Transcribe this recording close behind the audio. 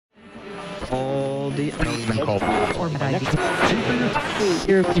all the elements called format.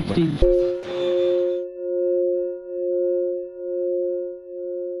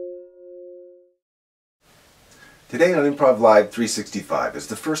 Today on ImprovLive 365 is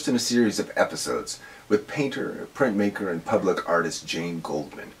the first in a series of episodes with painter, printmaker, and public artist Jane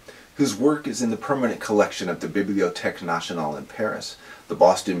Goldman, whose work is in the permanent collection of the Bibliothèque Nationale in Paris, the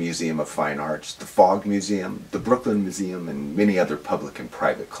Boston Museum of Fine Arts, the Fogg Museum, the Brooklyn Museum, and many other public and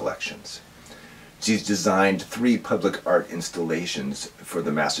private collections. She's designed 3 public art installations for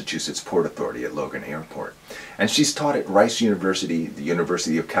the Massachusetts Port Authority at Logan Airport. And she's taught at Rice University, the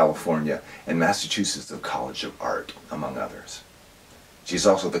University of California, and Massachusetts College of Art, among others. She's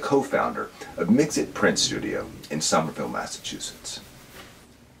also the co-founder of Mix-It Print Studio in Somerville, Massachusetts.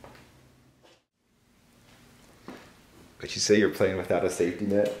 But you say you're playing without a safety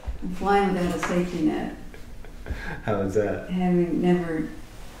net? I'm flying without a safety net. How is that? Having never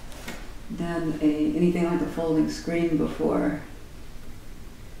done anything like a folding screen before,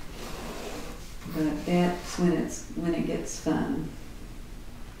 but that's when it gets fun.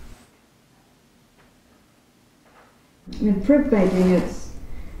 In printmaking,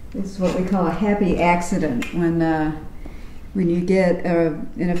 it's what we call a happy accident, when you get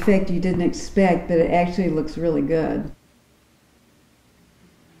an effect you didn't expect, but it actually looks really good.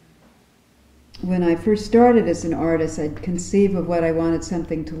 When I first started as an artist, I'd conceive of what I wanted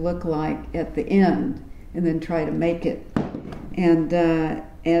something to look like at the end and then try to make it. And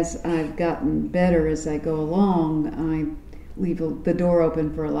as I've gotten better as I go along, I leave the door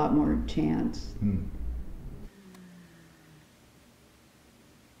open for a lot more chance.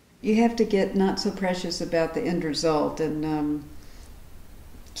 You have to get not so precious about the end result and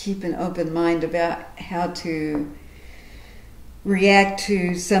keep an open mind about how to react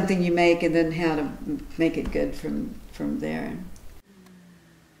to something you make and then how to make it good from there.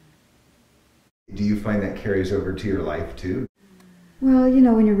 Do you find that carries over to your life too? Well, you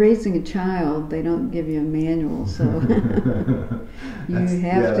know, when you're raising a child, they don't give you a manual, so you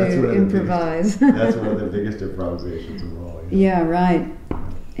have to improvise. That's one of the biggest improvisations of all. Yeah, right.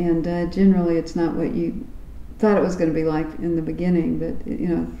 And generally it's not what you thought it was going to be like in the beginning, but you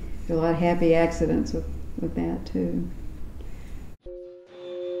know, there are a lot of happy accidents with that too.